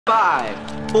5,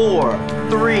 4,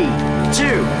 3, 2.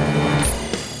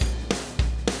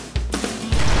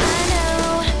 I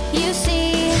know, you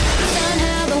see,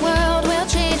 somehow the world will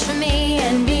change for me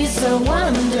and be so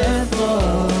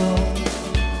wonderful.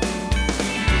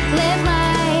 Live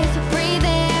life, breathe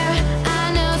air.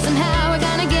 I know somehow we're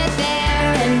gonna get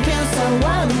there and feel so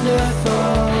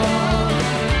wonderful.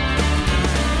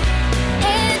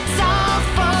 It's all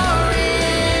for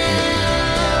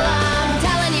real. I'm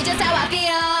telling you just how I feel.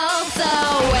 So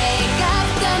wake up,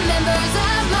 the members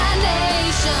of my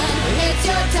nation. It's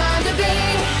your time to be.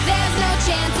 There's no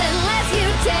chance unless you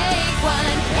take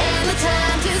one. And the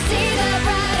time to see the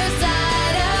brighter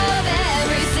side of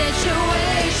every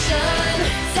situation.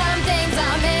 Some things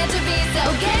are meant to be, so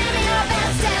give me your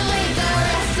best and leave the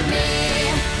rest to me.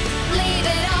 Leave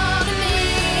it all to me.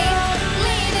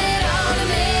 Leave it all to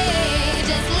me.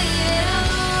 Just leave it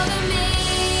all to me.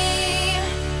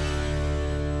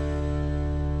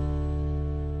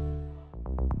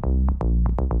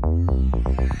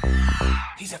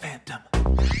 He's a phantom.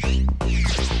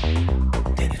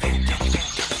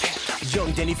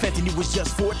 Young Danny Fenton, he was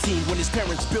just 14 when his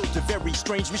parents built a very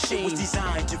strange machine. It was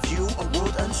designed to view a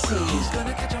world unseen. He's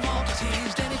gonna catch 'em all 'cause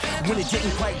he's Danny Fenton. When it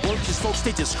didn't quite work, his folks,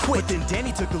 they just quit. But then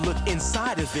Danny took a look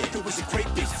inside of it. There was a great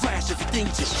big flash,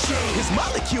 everything just changed. His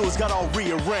molecules got all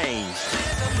rearranged.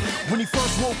 When he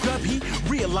first woke up, he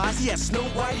realized he had snow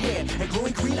white hair and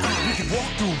glowing green eyes. He could walk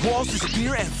through walls,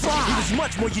 disappear, and fly. He was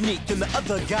much more unique than the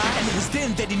other guy, and it was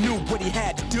then that he knew what he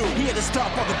had to do. He had to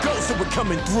stop all the ghosts that were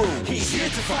coming through. He's here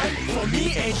to fight for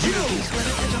me and you. He's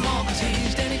gonna catch 'em all 'cause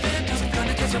he's Danny Phantom. He's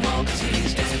gonna catch 'em all 'cause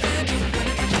he's Danny Phantom. He's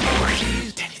gonna catch 'em all 'cause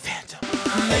he's Danny Phantom.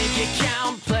 Make it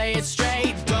count, play it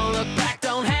straight. Don't look back,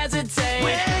 don't hesitate.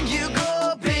 When you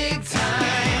go big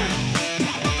time,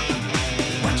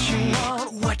 what you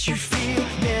want, what you feel,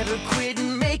 never quit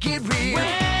and make it real.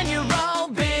 When you roll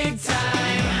big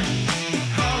time,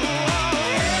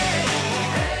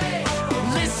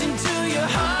 listen to your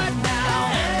heart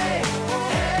now.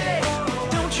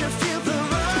 Don't you feel the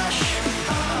rush?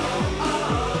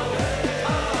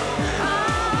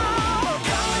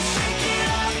 Go and shake it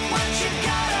up, what you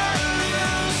gotta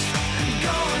lose.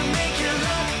 Go and make your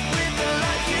luck with the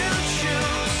life you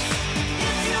choose.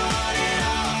 If you want it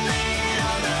all, lay it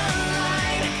on the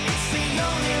line. It's the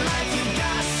only life you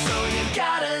got, so you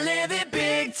gotta live it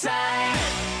big time.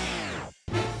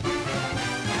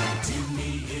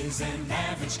 Timmy is an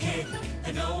average kid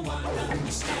and no one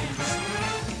understands.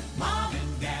 Mom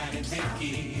and Dad and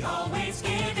Vicky always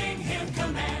giving him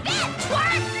commands.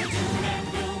 Doom and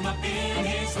gloom up in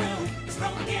his room is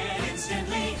broken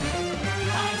instantly.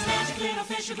 Finds magic little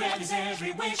fish who grab his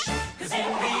every wish. 'Cause in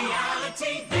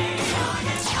reality they are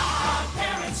his odd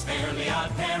parents, fairly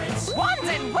odd parents. Wands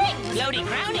and wings, floaty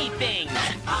crowny things.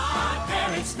 Odd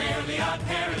parents, fairly odd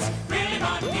parents. Really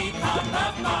mon, peep, pop,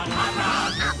 puff, mon, hot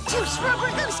rod. Juice,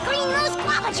 rubber goose, green rose,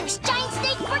 guava juice, giant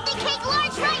steak, birthday cake,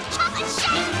 large rice, chocolate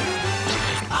shake.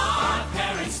 Odd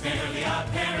parents, fairly odd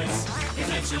parents. It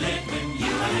lets you live when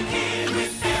you are a kid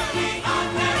with fairly odd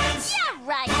parents. Yeah,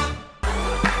 right.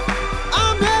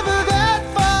 I'm never that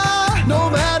far, no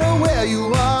matter where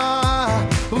you are.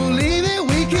 Believe it,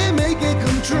 we can make it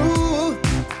come true.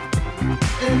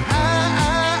 And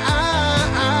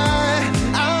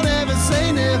I'll never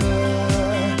say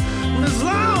never, as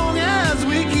long as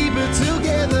we keep it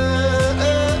together.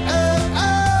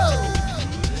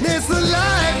 It's the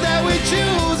life that we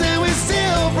choose, and we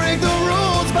still break the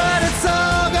rules, but it's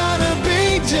all gonna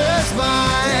be just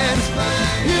fine.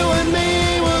 You and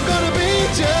me, we're gonna be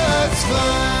just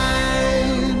fine.